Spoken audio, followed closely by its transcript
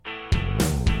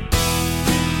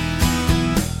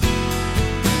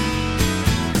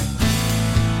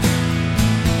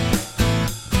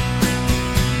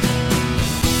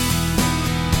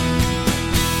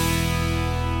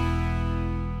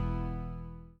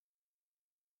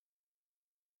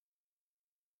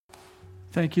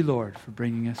Thank you, Lord, for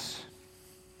bringing us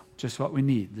just what we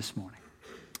need this morning.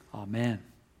 Amen.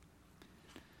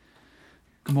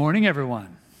 Good morning,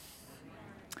 everyone.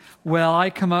 Well, I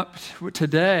come up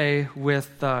today with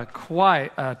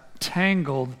quite a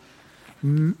tangled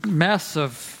mess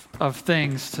of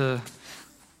things to,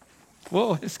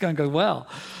 it's going to go well,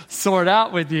 sort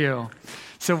out with you.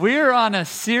 So we're on a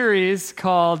series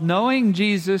called Knowing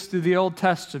Jesus Through the Old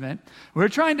Testament. We're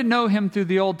trying to know him through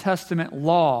the Old Testament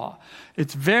law.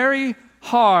 It's very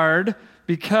hard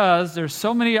because there's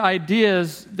so many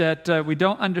ideas that we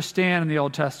don't understand in the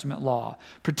Old Testament law.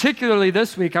 Particularly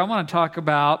this week, I want to talk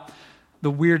about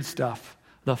the weird stuff,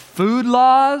 the food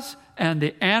laws and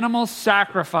the animal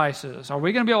sacrifices. Are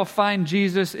we going to be able to find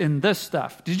Jesus in this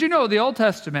stuff? Did you know the Old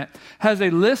Testament has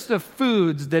a list of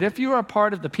foods that if you are a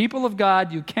part of the people of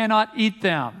God, you cannot eat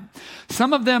them?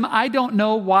 Some of them, I don't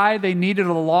know why they needed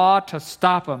a law to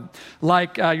stop them.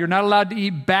 Like you're not allowed to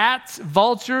eat bats,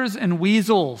 vultures, and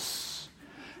weasels.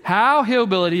 How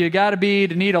hillbilly you got to be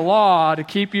to need a law to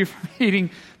keep you from eating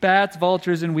bats,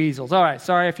 vultures, and weasels? All right,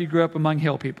 sorry if you grew up among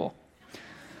hill people.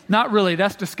 Not really,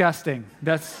 that's disgusting.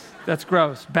 That's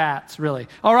gross. Bats, really.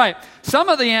 All right. Some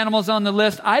of the animals on the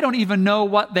list, I don't even know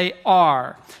what they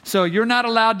are. So you're not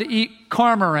allowed to eat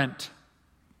cormorant.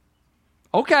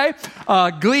 Okay.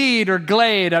 Glede or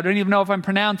glade. I don't even know if I'm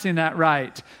pronouncing that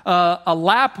right. A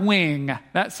lapwing.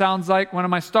 That sounds like one of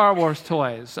my Star Wars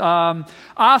toys.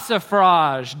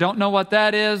 Ossifrage. Don't know what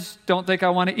that is. Don't think I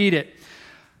want to eat it.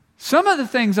 Some of the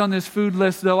things on this food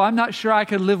list, though, I'm not sure I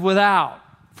could live without.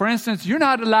 For instance, you're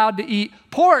not allowed to eat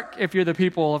pork if you're the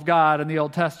people of God in the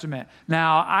Old Testament.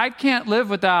 Now, I can't live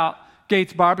without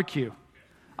Gates Barbecue.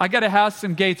 I got to have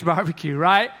some Gates Barbecue,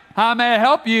 right? How may I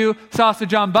help you?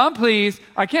 Sausage on bun, please.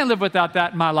 I can't live without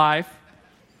that in my life.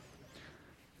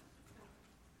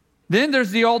 Then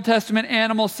there's the Old Testament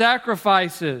animal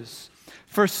sacrifices.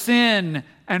 For sin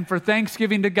and for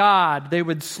thanksgiving to God, they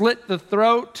would slit the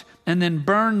throat and then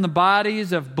burn the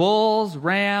bodies of bulls,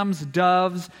 rams,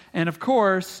 doves, and of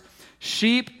course,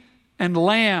 sheep and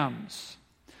lambs.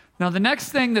 Now, the next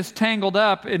thing that's tangled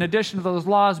up, in addition to those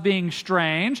laws being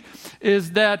strange,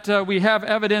 is that we have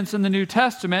evidence in the New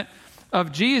Testament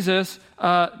of Jesus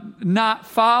not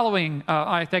following,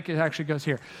 I think it actually goes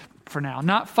here for now,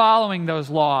 not following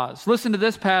those laws. Listen to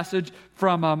this passage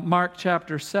from Mark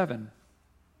chapter 7.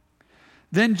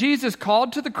 Then Jesus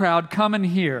called to the crowd, "Come and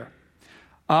hear.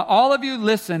 All of you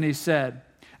listen," he said,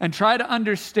 "and try to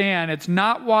understand. It's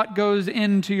not what goes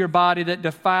into your body that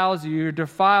defiles you. You're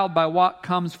defiled by what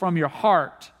comes from your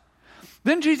heart."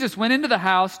 Then Jesus went into the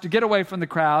house to get away from the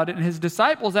crowd, and his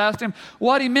disciples asked him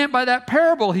what he meant by that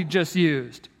parable he just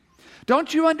used.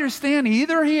 "Don't you understand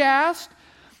either?" he asked.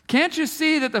 "Can't you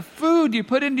see that the food you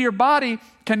put into your body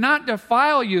cannot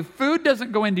defile you? Food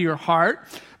doesn't go into your heart,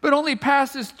 but only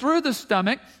passes through the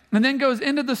stomach and then goes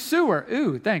into the sewer."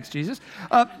 Ooh, thanks, Jesus.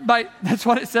 That's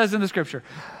what it says in the scripture.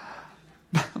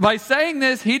 By saying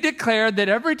this, he declared that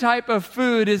every type of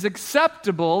food is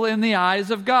acceptable in the eyes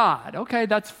of God. Okay,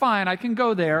 that's fine. I can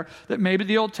go there, that maybe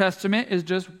the Old Testament is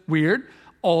just weird,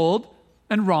 old,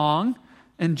 and wrong,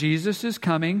 and Jesus is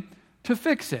coming to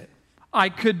fix it. I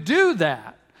could do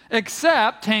that,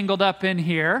 except tangled up in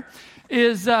here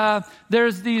is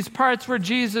there's these parts where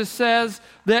Jesus says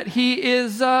that he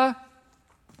is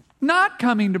not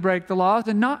coming to break the laws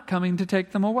and not coming to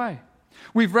take them away.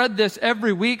 We've read this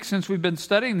every week since we've been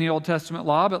studying the Old Testament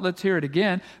law, but let's hear it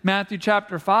again. Matthew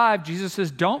chapter 5, Jesus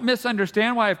says, "Don't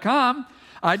misunderstand why I've come.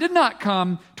 I did not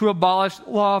come to abolish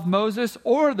the law of Moses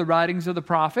or the writings of the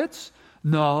prophets.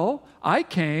 No, I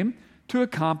came to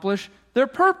accomplish their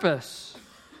purpose."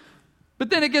 But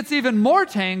then it gets even more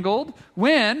tangled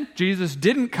when Jesus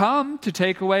didn't come to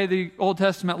take away the Old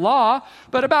Testament law,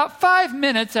 but about 5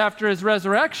 minutes after his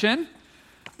resurrection,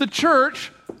 the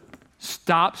church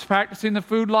stops practicing the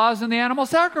food laws and the animal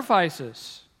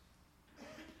sacrifices.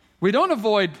 We don't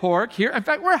avoid pork here. In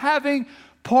fact, we're having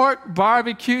pork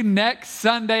barbecue next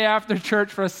Sunday after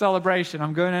church for a celebration.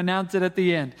 I'm going to announce it at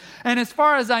the end. And as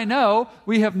far as I know,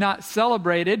 we have not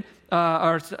celebrated we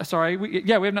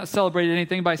have not celebrated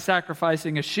anything by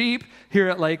sacrificing a sheep here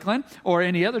at Lakeland or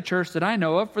any other church that I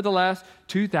know of for the last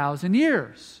 2,000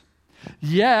 years.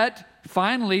 Yet,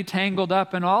 finally tangled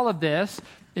up in all of this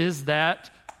is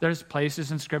that there's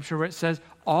places in Scripture where it says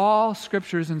all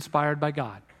Scripture is inspired by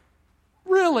God.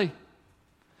 Really?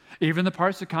 Even the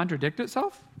parts that contradict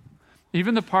itself?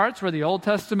 Even the parts where the Old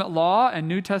Testament law and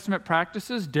New Testament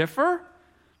practices differ?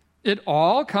 It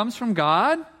all comes from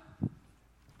God?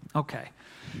 Okay.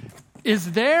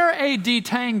 Is there a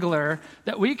detangler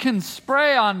that we can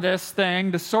spray on this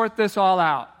thing to sort this all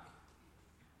out?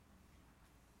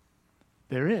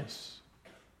 There is.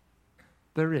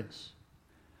 There is.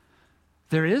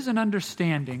 There is an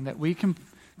understanding that we can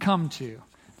come to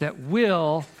that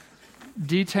will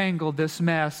detangle this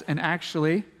mess, and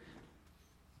actually,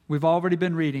 we've already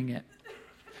been reading it.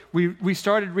 We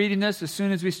started reading this as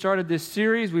soon as we started this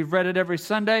series. We've read it every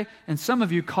Sunday, and some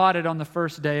of you caught it on the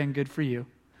first day, and good for you.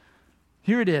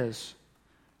 Here it is.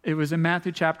 It was in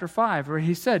Matthew chapter 5, where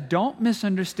he said, "Don't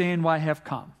misunderstand why I have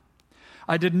come.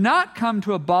 I did not come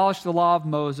to abolish the law of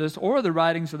Moses or the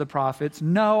writings of the prophets.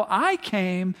 No, I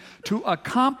came to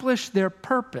accomplish their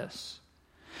purpose.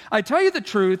 I tell you the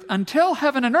truth, until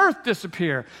heaven and earth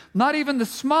disappear, not even the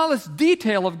smallest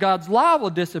detail of God's law will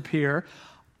disappear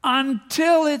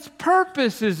until its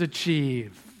purpose is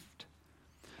achieved."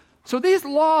 So these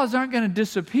laws aren't going to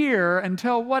disappear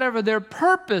until whatever their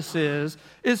purpose is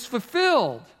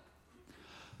fulfilled.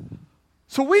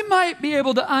 So we might be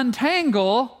able to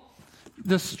untangle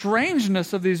the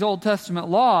strangeness of these Old Testament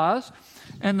laws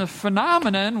and the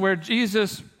phenomenon where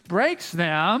Jesus breaks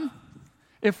them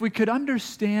if we could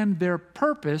understand their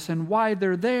purpose and why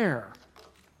they're there.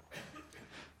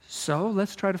 So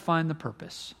let's try to find the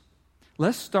purpose.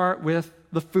 Let's start with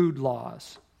the food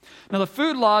laws. Now, the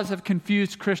food laws have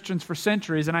confused Christians for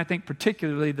centuries, and I think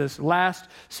particularly this last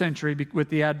century with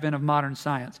the advent of modern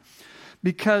science,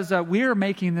 because we are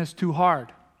making this too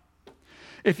hard.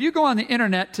 If you go on the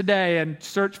internet today and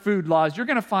search food laws, you're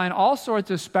going to find all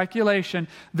sorts of speculation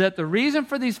that the reason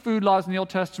for these food laws in the Old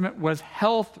Testament was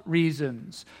health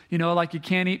reasons. You know, like you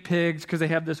can't eat pigs because they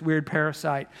have this weird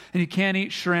parasite, and you can't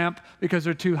eat shrimp because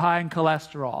they're too high in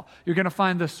cholesterol. You're going to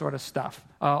find this sort of stuff,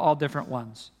 all different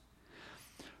ones.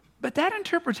 But that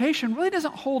interpretation really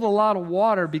doesn't hold a lot of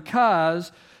water,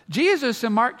 because Jesus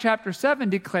in Mark chapter 7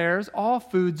 declares all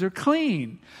foods are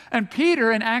clean. And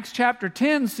Peter in Acts chapter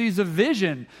 10 sees a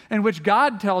vision in which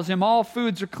God tells him all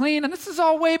foods are clean. And this is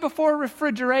all way before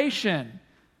refrigeration.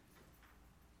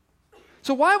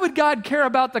 So why would God care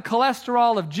about the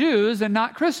cholesterol of Jews and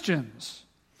not Christians?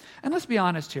 And let's be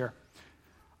honest here.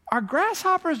 Are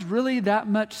grasshoppers really that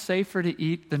much safer to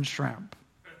eat than shrimp?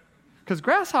 Because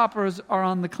grasshoppers are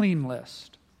on the clean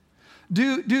list.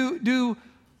 Do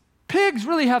pigs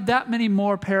really have that many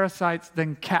more parasites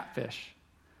than catfish?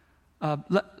 Well,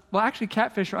 actually,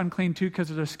 catfish are unclean too because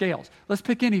of their scales. Let's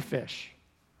pick any fish.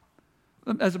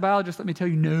 As a biologist, let me tell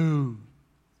you,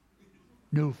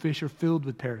 no fish are filled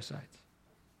with parasites.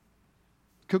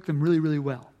 Cook them really, really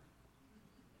well.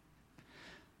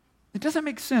 It doesn't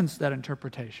make sense, that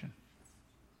interpretation.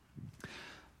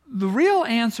 The real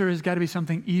answer has got to be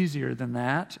something easier than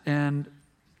that, and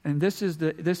this is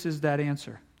that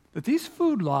answer. That these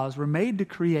food laws were made to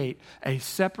create a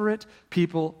separate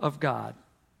people of God.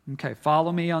 Okay,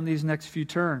 follow me on these next few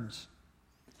turns.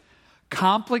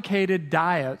 Complicated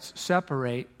diets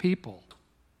separate people.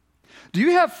 Do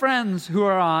you have friends who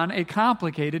are on a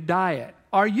complicated diet?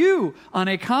 Are you on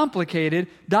a complicated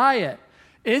diet?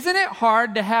 Isn't it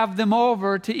hard to have them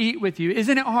over to eat with you?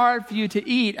 Isn't it hard for you to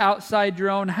eat outside your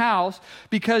own house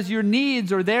because your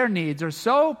needs or their needs are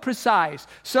so precise,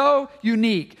 so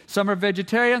unique? Some are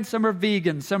vegetarian, some are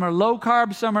vegan, some are low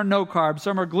carb, some are no carb,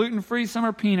 some are gluten-free, some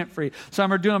are peanut-free,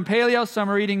 some are doing paleo, some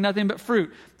are eating nothing but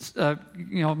fruit. They're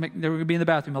going to be in the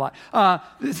bathroom a lot.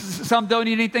 Some don't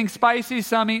eat anything spicy,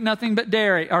 some eat nothing but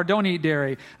dairy, or don't eat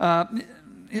dairy.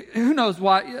 Who knows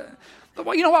why?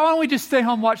 Well, you know what, why don't we just stay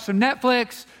home and watch some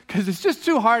Netflix? Because it's just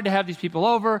too hard to have these people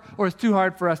over, or it's too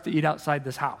hard for us to eat outside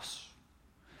this house.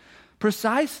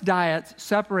 Precise diets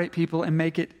separate people and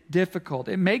make it difficult.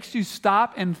 It makes you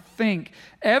stop and think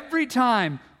every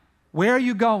time, where are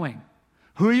you going?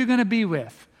 Who are you going to be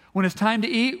with? When it's time to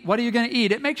eat, what are you going to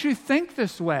eat? It makes you think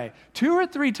this way 2 or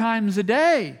 3 times a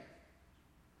day.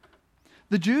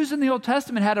 The Jews in the Old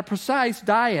Testament had a precise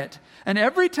diet. And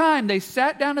every time they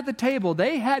sat down at the table,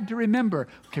 they had to remember,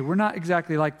 okay, we're not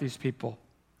exactly like these people.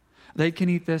 They can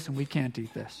eat this and we can't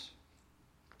eat this.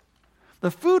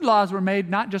 The food laws were made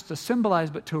not just to symbolize,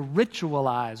 but to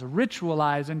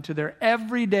ritualize into their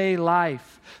everyday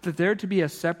life, that they're to be a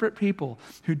separate people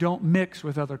who don't mix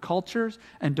with other cultures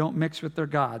and don't mix with their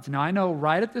gods. Now, I know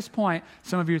right at this point,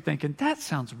 some of you are thinking, that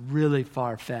sounds really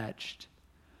far-fetched.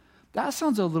 That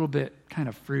sounds a little bit kind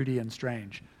of fruity and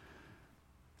strange.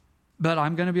 But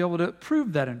I'm going to be able to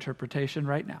prove that interpretation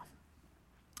right now.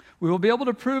 We will be able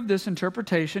to prove this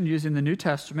interpretation using the New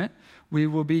Testament. We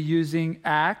will be using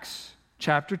Acts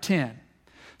chapter 10.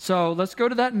 So let's go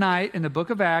to that night in the book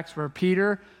of Acts where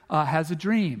Peter has a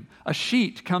dream. A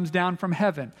sheet comes down from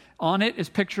heaven. On it is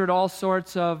pictured all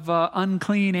sorts of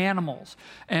unclean animals.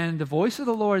 And the voice of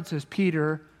the Lord says,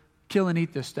 Peter, kill and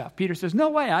eat this stuff. Peter says, no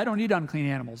way, I don't eat unclean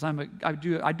animals. I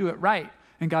do it right.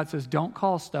 And God says, don't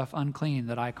call stuff unclean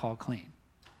that I call clean.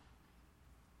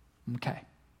 Okay.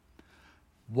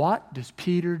 What does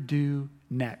Peter do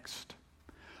next?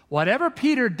 Whatever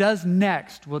Peter does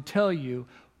next will tell you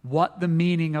what the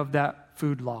meaning of that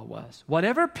food law was.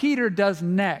 Whatever Peter does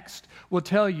next will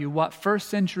tell you what first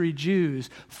century Jews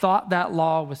thought that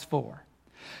law was for.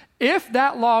 If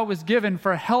that law was given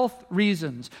for health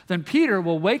reasons, then Peter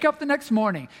will wake up the next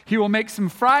morning, he will make some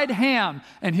fried ham,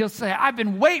 and he'll say, I've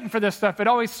been waiting for this stuff. It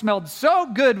always smelled so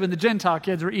good when the Gentile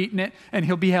kids were eating it, and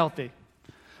he'll be healthy.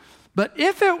 But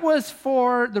if it was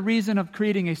for the reason of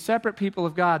creating a separate people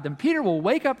of God, then Peter will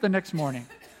wake up the next morning,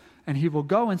 and he will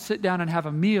go and sit down and have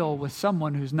a meal with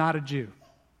someone who's not a Jew.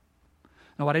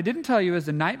 Now, what I didn't tell you is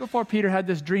the night before Peter had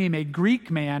this dream, a Greek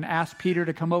man asked Peter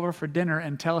to come over for dinner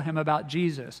and tell him about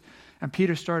Jesus. And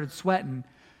Peter started sweating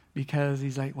because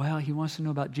he's like, well, he wants to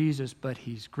know about Jesus, but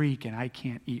he's Greek and I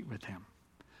can't eat with him.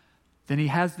 Then he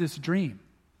has this dream.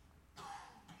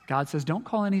 God says, don't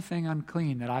call anything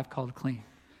unclean that I've called clean.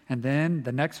 And then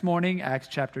the next morning, Acts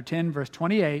chapter 10, verse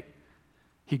 28,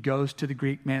 he goes to the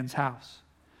Greek man's house.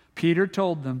 Peter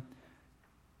told them,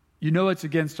 you know it's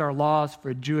against our laws for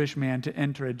a Jewish man to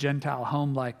enter a Gentile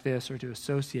home like this or to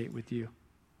associate with you.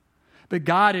 But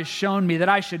God has shown me that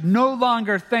I should no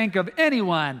longer think of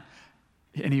anyone,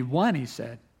 he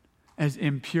said, as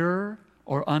impure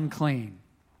or unclean.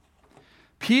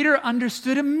 Peter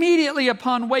understood immediately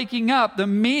upon waking up the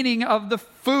meaning of the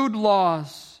food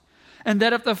laws. And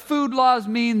that if the food laws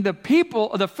mean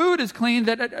the food is clean,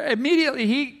 that immediately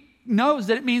he knows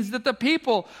that it means that the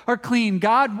people are clean.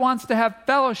 God wants to have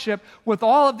fellowship with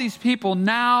all of these people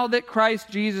now that Christ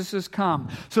Jesus has come.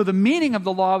 So the meaning of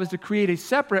the law was to create a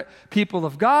separate people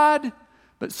of God,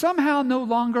 but somehow no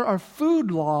longer are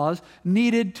food laws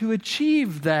needed to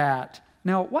achieve that.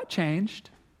 Now, what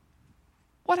changed?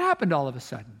 What happened all of a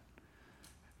sudden?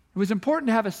 It was important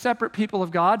to have a separate people of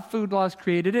God. Food laws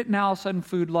created it. Now all of a sudden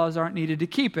food laws aren't needed to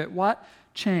keep it. What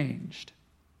changed?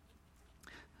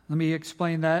 Let me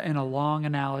explain that in a long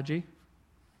analogy.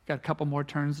 Got a couple more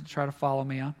turns to try to follow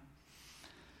me on.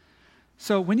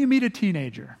 So when you meet a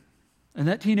teenager, and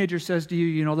that teenager says to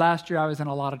you, last year I was in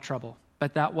a lot of trouble,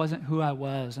 but that wasn't who I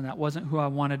was, and that wasn't who I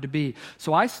wanted to be.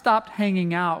 So I stopped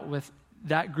hanging out with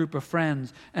that group of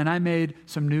friends, and I made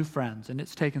some new friends, and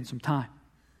it's taken some time.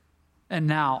 And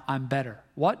now I'm better.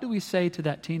 What do we say to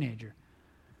that teenager?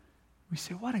 We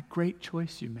say, what a great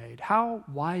choice you made. How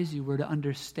wise you were to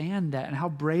understand that and how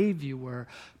brave you were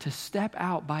to step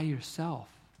out by yourself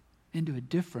into a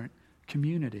different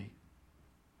community.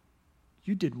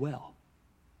 You did well.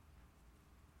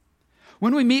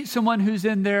 When we meet someone who's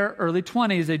in their early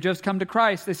 20s, they just come to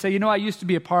Christ, they say, I used to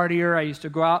be a partier. I used to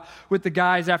go out with the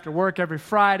guys after work every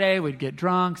Friday. We'd get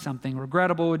drunk. Something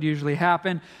regrettable would usually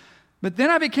happen. But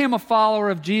then I became a follower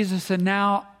of Jesus, and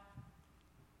now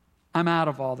I'm out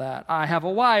of all that. I have a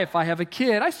wife. I have a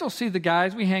kid. I still see the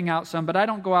guys. We hang out some, but I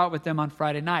don't go out with them on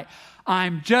Friday night.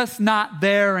 I'm just not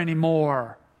there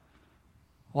anymore.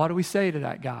 What do we say to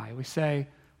that guy? We say,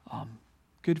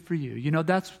 good for you.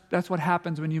 That's what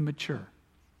happens when you mature.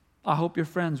 I hope your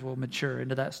friends will mature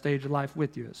into that stage of life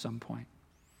with you at some point.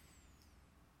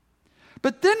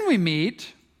 But then we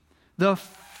meet the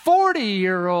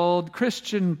 40-year-old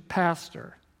Christian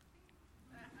pastor.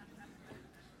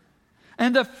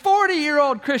 And the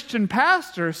 40-year-old Christian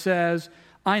pastor says,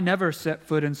 I never set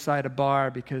foot inside a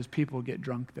bar because people get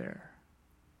drunk there.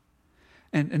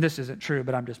 And this isn't true,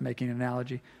 but I'm just making an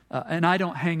analogy. And I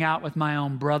don't hang out with my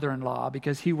own brother-in-law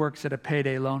because he works at a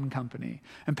payday loan company.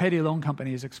 And payday loan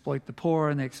companies exploit the poor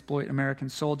and they exploit American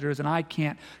soldiers. And I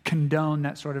can't condone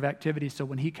that sort of activity. So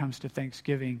when he comes to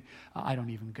Thanksgiving, I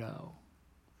don't even go.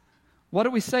 What do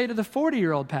we say to the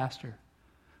 40-year-old pastor?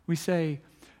 We say,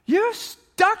 you're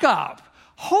stuck up.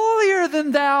 Holier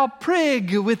than thou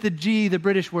prig with the G, the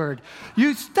British word.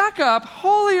 You stuck up,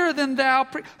 holier than thou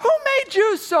prig. Who made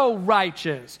you so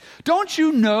righteous? Don't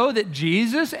you know that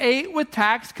Jesus ate with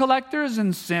tax collectors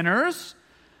and sinners?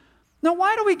 Now,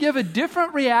 why do we give a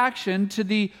different reaction to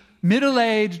the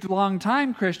middle-aged,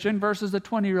 long-time Christian versus the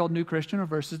 20-year-old new Christian or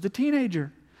versus the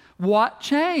teenager? What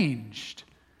changed?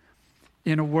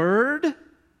 In a word,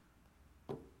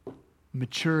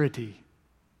 maturity.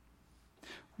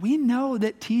 We know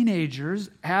that teenagers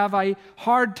have a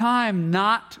hard time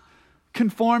not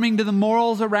conforming to the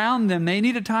morals around them. They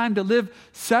need a time to live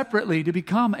separately to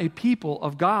become a people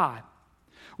of God.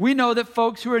 We know that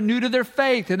folks who are new to their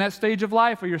faith in that stage of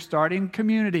life where you're starting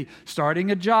community,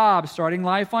 starting a job, starting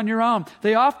life on your own,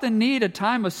 they often need a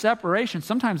time of separation,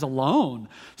 sometimes alone,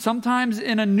 sometimes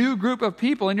in a new group of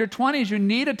people. In your 20s, you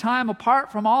need a time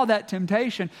apart from all that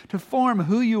temptation to form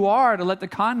who you are, to let the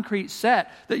concrete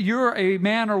set that you're a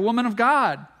man or woman of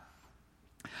God.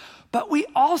 But we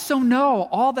also know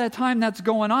all that time that's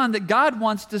going on that God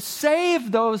wants to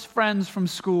save those friends from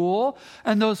school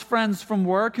and those friends from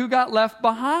work who got left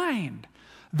behind.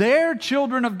 They're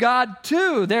children of God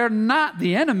too. They're not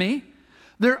the enemy.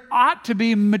 There ought to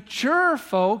be mature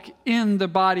folk in the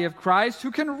body of Christ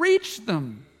who can reach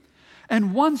them.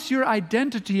 And once your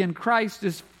identity in Christ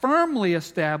is firmly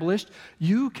established,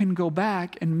 you can go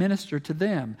back and minister to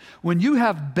them. When you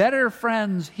have better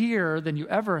friends here than you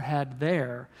ever had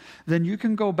there, then you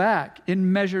can go back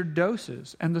in measured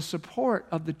doses and the support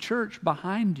of the church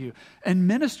behind you and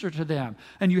minister to them.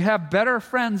 And you have better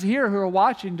friends here who are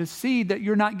watching to see that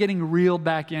you're not getting reeled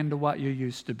back into what you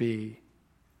used to be.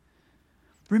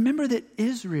 Remember that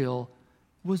Israel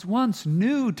was once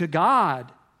new to God.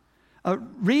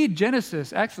 Read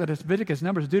Genesis, Exodus, Leviticus,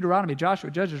 Numbers, Deuteronomy, Joshua,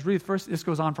 Judges, Ruth. This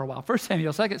goes on for a while. 1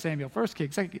 Samuel, 2 Samuel, 1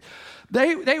 Kings, 2 Kings.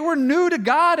 They were new to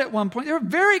God at one point. They were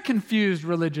very confused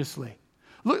religiously.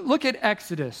 Look at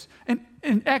Exodus. And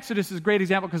Exodus is a great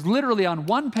example because literally on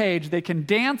one page they can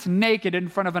dance naked in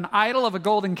front of an idol of a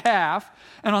golden calf,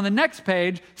 and on the next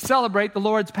page celebrate the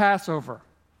Lord's Passover.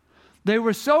 They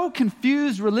were so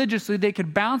confused religiously they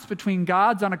could bounce between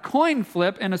gods on a coin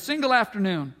flip in a single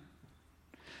afternoon.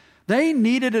 They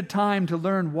needed a time to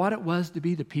learn what it was to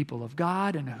be the people of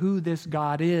God and who this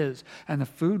God is. And the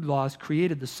food laws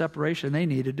created the separation they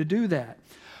needed to do that.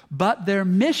 But their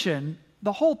mission,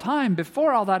 the whole time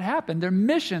before all that happened, their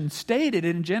mission stated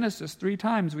in Genesis 3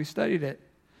 times, we studied it,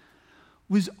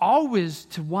 was always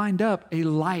to wind up a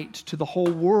light to the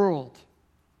whole world.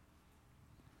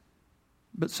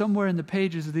 But somewhere in the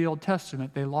pages of the Old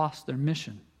Testament, they lost their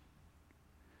mission.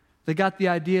 They got the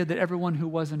idea that everyone who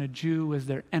wasn't a Jew was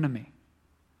their enemy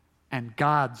and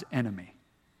God's enemy.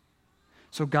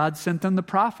 So God sent them the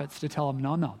prophets to tell them,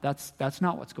 no, that's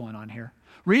not what's going on here.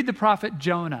 Read the prophet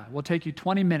Jonah. It will take you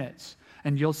 20 minutes,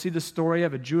 and you'll see the story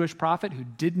of a Jewish prophet who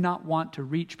did not want to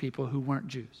reach people who weren't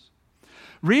Jews.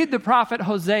 Read the prophet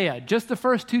Hosea, just the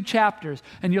first 2 chapters,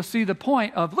 and you'll see the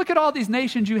point of, look at all these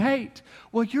nations you hate.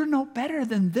 Well, you're no better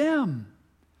than them.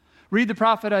 Read the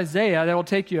prophet Isaiah. That will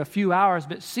take you a few hours,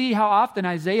 but see how often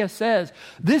Isaiah says,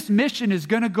 this mission is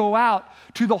going to go out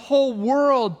to the whole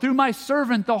world. Through my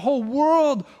servant, the whole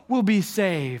world will be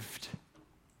saved.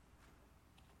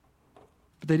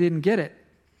 But they didn't get it.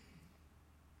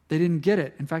 They didn't get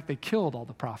it. In fact, they killed all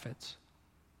the prophets.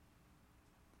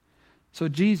 So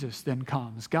Jesus then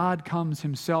comes. God comes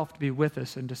himself to be with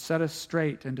us and to set us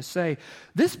straight and to say,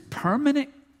 this permanent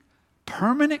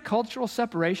cultural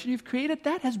separation you've created,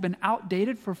 that has been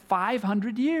outdated for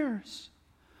 500 years.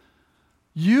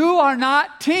 You are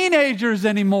not teenagers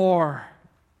anymore.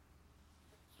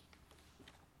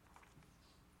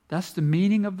 That's the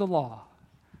meaning of the law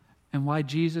and why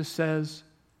Jesus says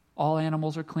all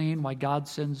animals are clean, why God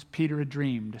sends Peter a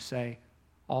dream to say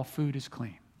all food is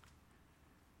clean.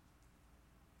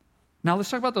 Now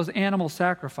let's talk about those animal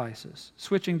sacrifices,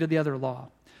 switching to the other law.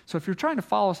 So if you're trying to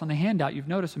follow us on the handout, you've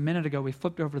noticed a minute ago we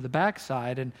flipped over to the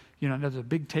backside, and there's a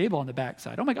big table on the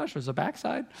backside. Oh my gosh, there's a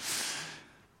backside.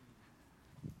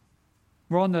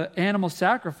 We're on the animal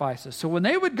sacrifices. So when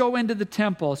they would go into the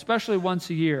temple, especially once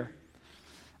a year,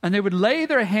 and they would lay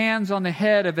their hands on the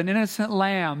head of an innocent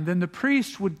lamb, then the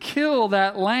priest would kill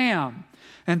that lamb.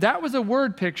 And that was a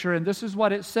word picture, and this is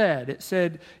what it said. It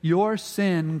said, your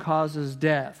sin causes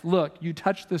death. Look, you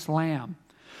touched this lamb.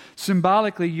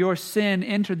 Symbolically, your sin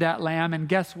entered that lamb, and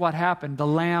guess what happened? The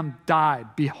lamb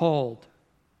died. Behold.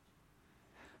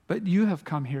 But you have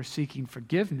come here seeking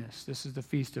forgiveness. This is the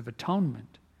Feast of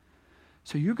Atonement.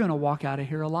 So you're going to walk out of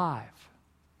here alive.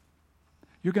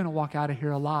 You're going to walk out of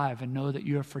here alive and know that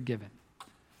you are forgiven.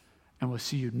 And we'll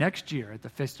see you next year at the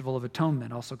Festival of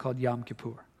Atonement, also called Yom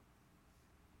Kippur.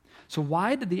 So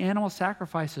why did the animal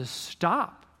sacrifices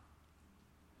stop?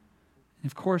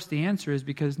 And of course, the answer is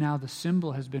because now the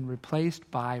symbol has been replaced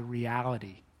by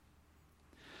reality.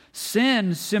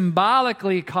 Sin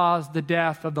symbolically caused the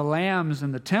death of the lambs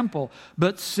in the temple,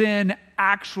 but sin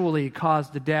actually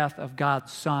caused the death of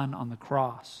God's Son on the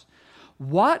cross.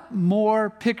 What more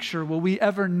picture will we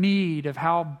ever need of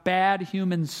how bad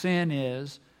human sin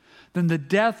is than the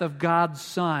death of God's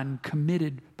Son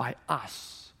committed by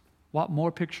us? What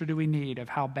more picture do we need of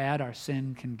how bad our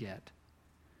sin can get?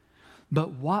 But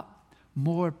what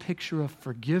more picture of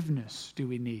forgiveness do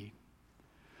we need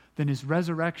than his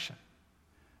resurrection?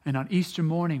 And on Easter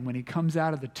morning, when he comes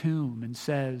out of the tomb and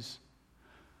says,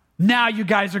 now you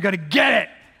guys are going to get it.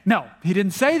 No, he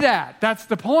didn't say that. That's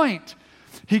the point.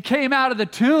 He came out of the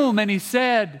tomb and he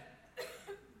said,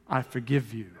 I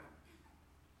forgive you.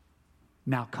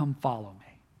 Now come follow me.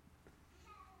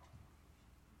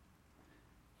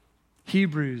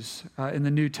 Hebrews in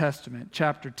the New Testament,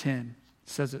 chapter 10,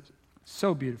 says it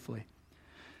so beautifully.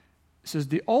 It says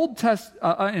the Old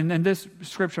Testament, and this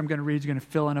scripture I'm going to read is going to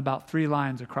fill in about 3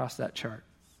 lines across that chart.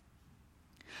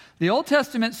 The Old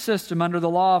Testament system under the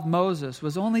law of Moses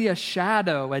was only a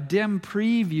shadow, a dim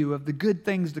preview of the good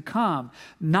things to come,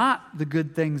 not the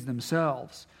good things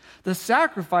themselves. The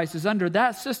sacrifices under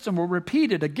that system were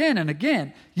repeated again and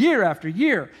again, year after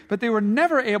year, but they were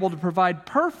never able to provide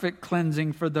perfect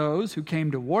cleansing for those who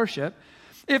came to worship.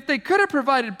 If they could have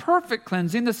provided perfect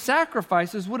cleansing, the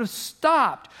sacrifices would have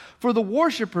stopped, for the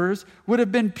worshipers would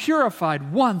have been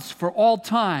purified once for all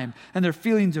time, and their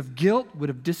feelings of guilt would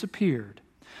have disappeared.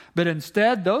 But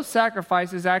instead, those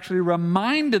sacrifices actually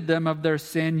reminded them of their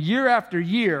sin year after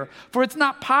year, for it's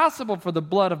not possible for the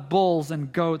blood of bulls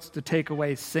and goats to take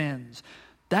away sins.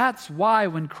 That's why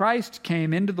when Christ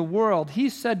came into the world, he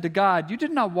said to God, "You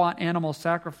did not want animal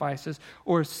sacrifices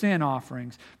or sin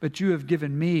offerings, but you have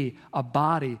given me a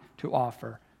body to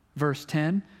offer." Verse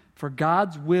 10, "For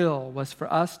God's will was for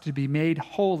us to be made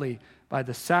holy by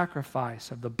the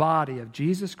sacrifice of the body of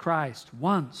Jesus Christ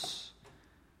once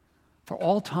for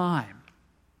all time."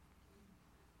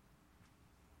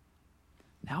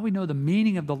 Now we know the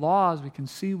meaning of the laws. We can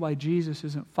see why Jesus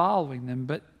isn't following them,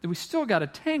 but we still got a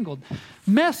tangled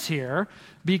mess here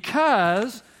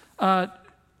because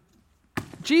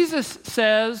Jesus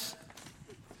says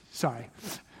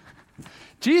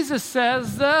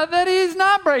that he's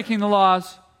not breaking the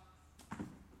laws.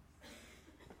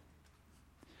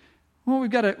 Well, we've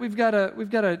got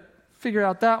to figure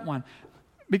out that one.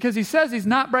 Because he says he's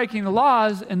not breaking the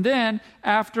laws, and then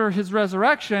after his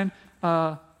resurrection,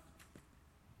 all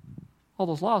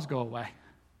those laws go away.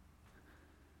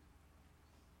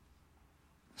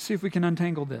 See if we can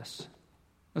untangle this.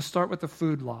 Let's start with the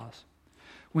food laws.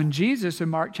 When Jesus in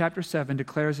Mark chapter 7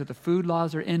 declares that the food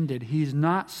laws are ended, he's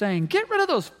not saying, get rid of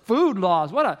those food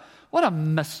laws. What a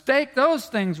mistake those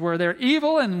things were. They're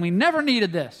evil and we never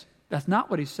needed this. That's not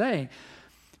what he's saying.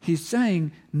 He's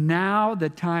saying, now the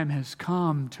time has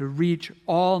come to reach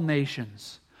all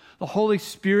nations. The Holy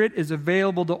Spirit is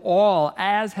available to all,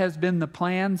 as has been the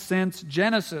plan since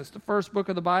Genesis, the first book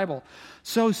of the Bible.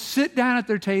 So sit down at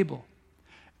their table,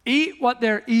 eat what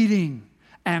they're eating,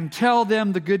 and tell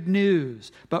them the good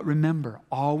news. But remember,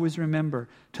 always remember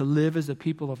to live as a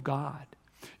people of God.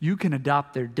 You can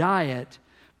adopt their diet,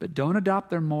 but don't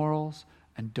adopt their morals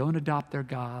and don't adopt their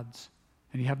gods.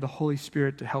 And you have the Holy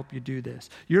Spirit to help you do this.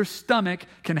 Your stomach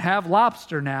can have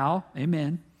lobster now,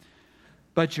 amen,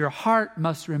 but your heart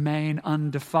must remain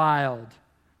undefiled.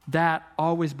 That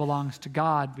always belongs to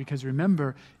God because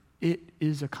remember, it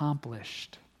is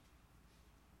accomplished.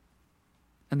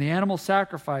 And the animal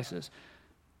sacrifices.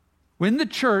 When the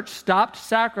church stopped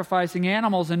sacrificing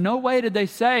animals, in no way did they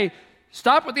say,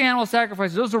 stop with the animal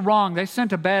sacrifices, those are wrong. They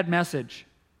sent a bad message.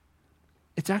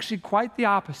 It's actually quite the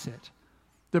opposite.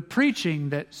 The preaching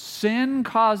that sin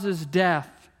causes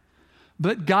death,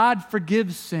 but God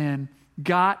forgives sin,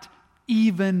 got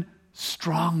even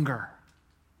stronger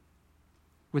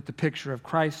with the picture of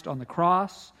Christ on the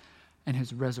cross and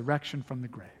his resurrection from the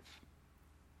grave.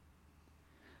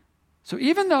 So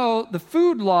even though the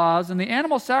food laws and the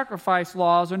animal sacrifice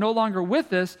laws are no longer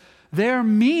with us, their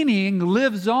meaning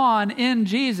lives on in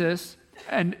Jesus.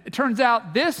 And it turns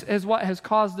out this is what has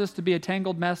caused this to be a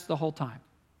tangled mess the whole time.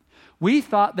 We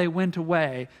thought they went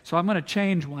away, so I'm going to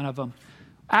change one of them.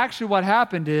 Actually, what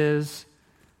happened is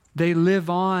they live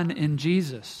on in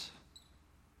Jesus.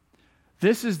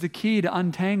 This is the key to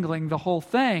untangling the whole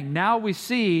thing. Now we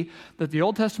see that the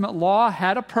Old Testament law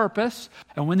had a purpose,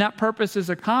 and when that purpose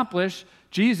is accomplished,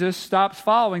 Jesus stops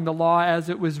following the law as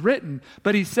it was written.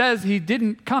 But he says he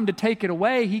didn't come to take it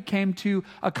away. He came to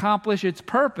accomplish its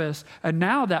purpose, and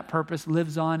now that purpose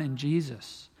lives on in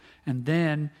Jesus. And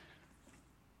then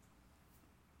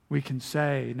we can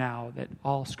say now that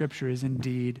all Scripture is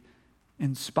indeed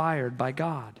inspired by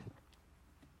God.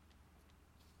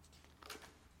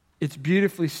 It's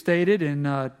beautifully stated in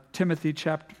 2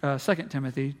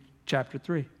 Timothy chapter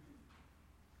 3.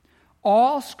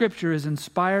 All Scripture is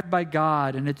inspired by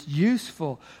God, and it's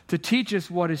useful to teach us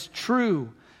what is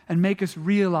true and make us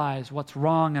realize what's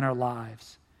wrong in our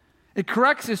lives. It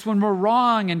corrects us when we're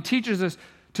wrong and teaches us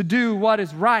to do what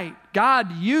is right.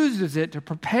 God uses it to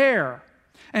prepare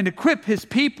and equip his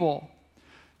people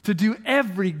to do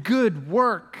every good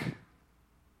work.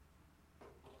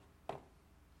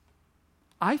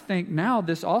 I think now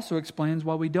this also explains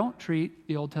why we don't treat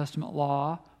the Old Testament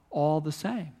law all the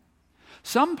same.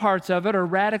 Some parts of it are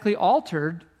radically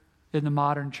altered in the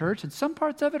modern church, and some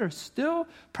parts of it are still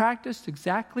practiced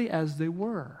exactly as they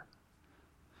were.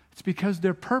 It's because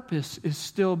their purpose is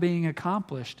still being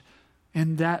accomplished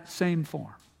in that same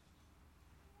form.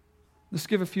 Let's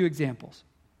give a few examples.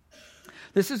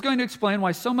 This is going to explain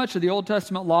why so much of the Old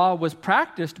Testament law was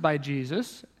practiced by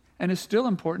Jesus and is still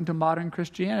important to modern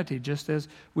Christianity, just as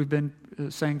we've been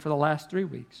saying for the last 3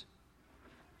 weeks.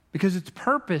 Because its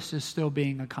purpose is still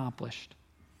being accomplished.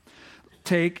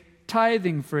 Take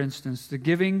tithing, for instance, the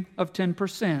giving of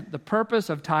 10%. The purpose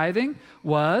of tithing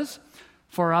was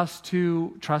for us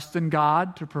to trust in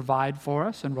God to provide for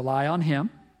us and rely on Him,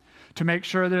 to make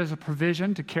sure there's a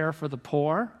provision to care for the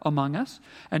poor among us,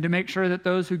 and to make sure that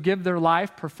those who give their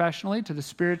life professionally to the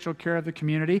spiritual care of the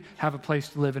community have a place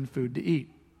to live and food to eat.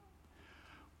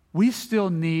 We still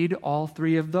need all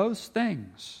three of those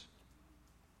things.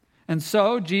 And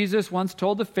so Jesus once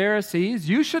told the Pharisees,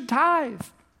 you should tithe,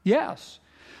 yes.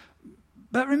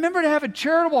 But remember to have a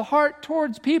charitable heart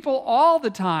towards people all the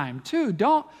time, too.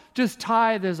 Don't just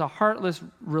tithe as a heartless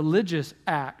religious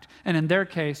act, and in their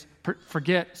case,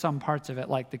 forget some parts of it,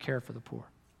 like the care for the poor.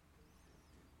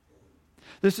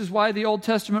 This is why the Old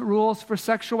Testament rules for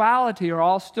sexuality are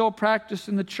all still practiced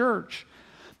in the church.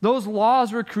 Those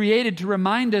laws were created to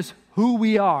remind us who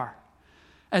we are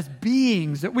as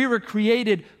beings, that we were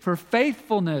created for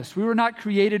faithfulness. We were not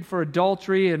created for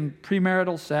adultery and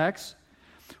premarital sex.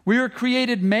 We were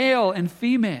created male and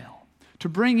female to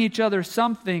bring each other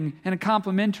something in a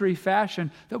complementary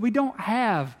fashion that we don't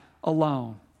have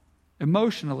alone,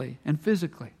 emotionally and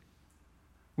physically.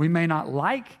 We may not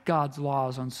like God's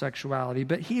laws on sexuality,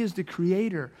 but He is the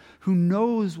Creator who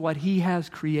knows what He has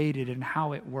created and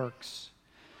how it works.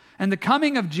 And the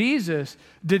coming of Jesus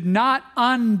did not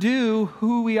undo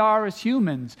who we are as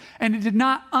humans. And it did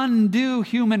not undo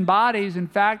human bodies. In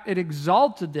fact, it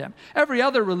exalted them. Every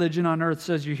other religion on earth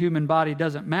says your human body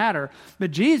doesn't matter. But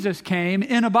Jesus came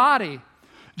in a body.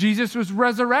 Jesus was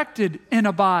resurrected in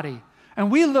a body.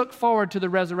 And we look forward to the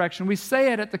resurrection. We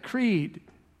say it at the creed.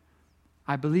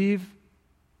 I believe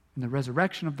in the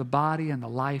resurrection of the body and the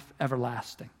life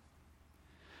everlasting.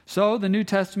 So the New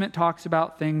Testament talks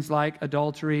about things like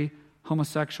adultery,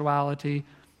 homosexuality,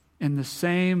 in the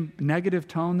same negative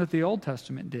tone that the Old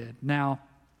Testament did. Now,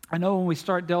 I know when we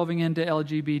start delving into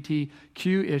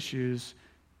LGBTQ issues,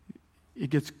 it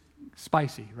gets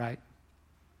spicy, right?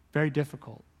 Very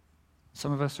difficult.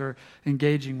 Some of us are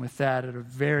engaging with that at a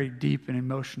very deep and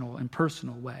emotional and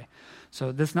personal way.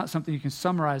 So this is not something you can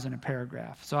summarize in a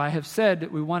paragraph. So I have said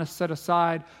that we want to set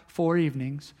aside 4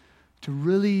 evenings to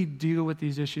really deal with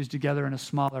these issues together in a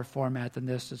smaller format than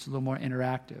this. It's a little more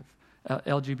interactive.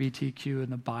 LGBTQ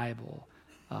in the Bible,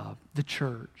 the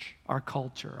church, our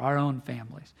culture, our own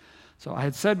families. So I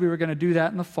had said we were going to do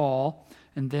that in the fall,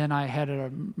 and then I had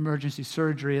an emergency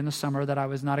surgery in the summer that I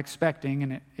was not expecting,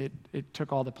 and it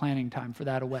took all the planning time for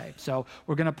that away. So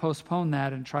we're going to postpone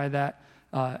that and try that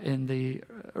in the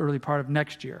early part of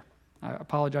next year. I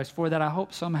apologize for that. I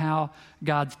hope somehow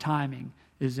God's timing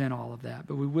is in all of that.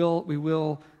 But we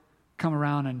will come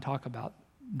around and talk about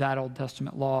that Old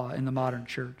Testament law in the modern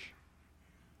church.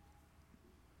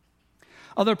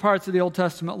 Other parts of the Old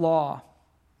Testament law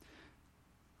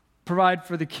provide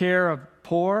for the care of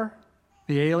poor,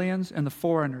 the aliens, and the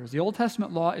foreigners. The Old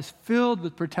Testament law is filled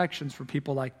with protections for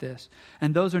people like this,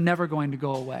 and those are never going to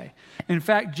go away. In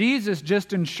fact, Jesus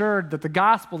just ensured that the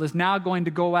gospel is now going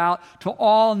to go out to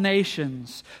all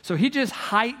nations. So He just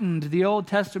heightened the Old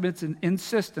Testament's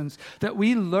insistence that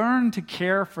we learn to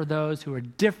care for those who are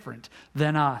different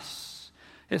than us.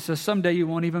 It says someday you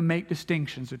won't even make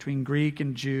distinctions between Greek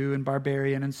and Jew and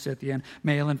barbarian and Scythian,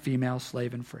 male and female,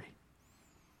 slave and free.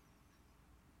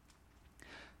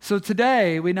 So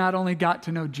today, we not only got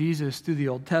to know Jesus through the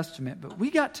Old Testament, but we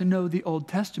got to know the Old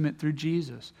Testament through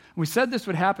Jesus. We said this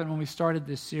would happen when we started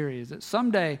this series, that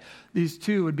someday these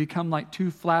two would become like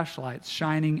two flashlights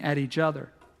shining at each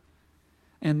other.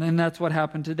 And then that's what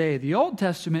happened today. The Old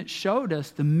Testament showed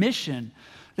us the mission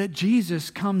that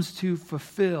Jesus comes to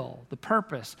fulfill, the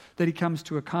purpose that He comes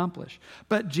to accomplish.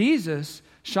 But Jesus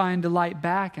shined a light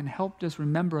back and helped us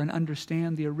remember and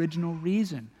understand the original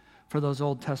reason for those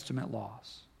Old Testament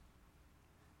laws.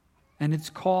 And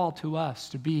it's called to us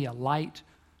to be a light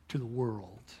to the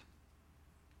world.